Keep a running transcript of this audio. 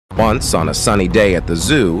Once, on a sunny day at the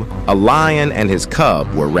zoo, a lion and his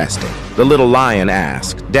cub were resting. The little lion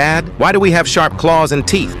asked, "Dad, why do we have sharp claws and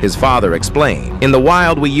teeth?" His father explained, "In the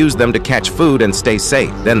wild, we use them to catch food and stay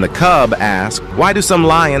safe." Then the cub asked, "Why do some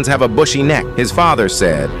lions have a bushy neck?" His father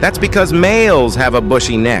said, "That's because males have a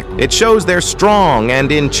bushy neck. It shows they're strong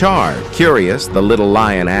and in charge." Curious, the little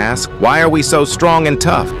lion asked, "Why are we so strong and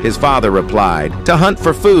tough?" His father replied, "To hunt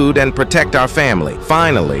for food and protect our family."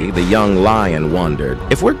 Finally, the young lion wondered,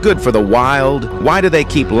 if we're good for the wild, why do they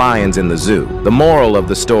keep lions in the zoo? The moral of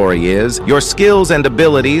the story is, your skills and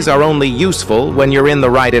abilities are only useful when you're in the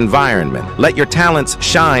right environment. Let your talents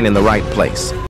shine in the right place.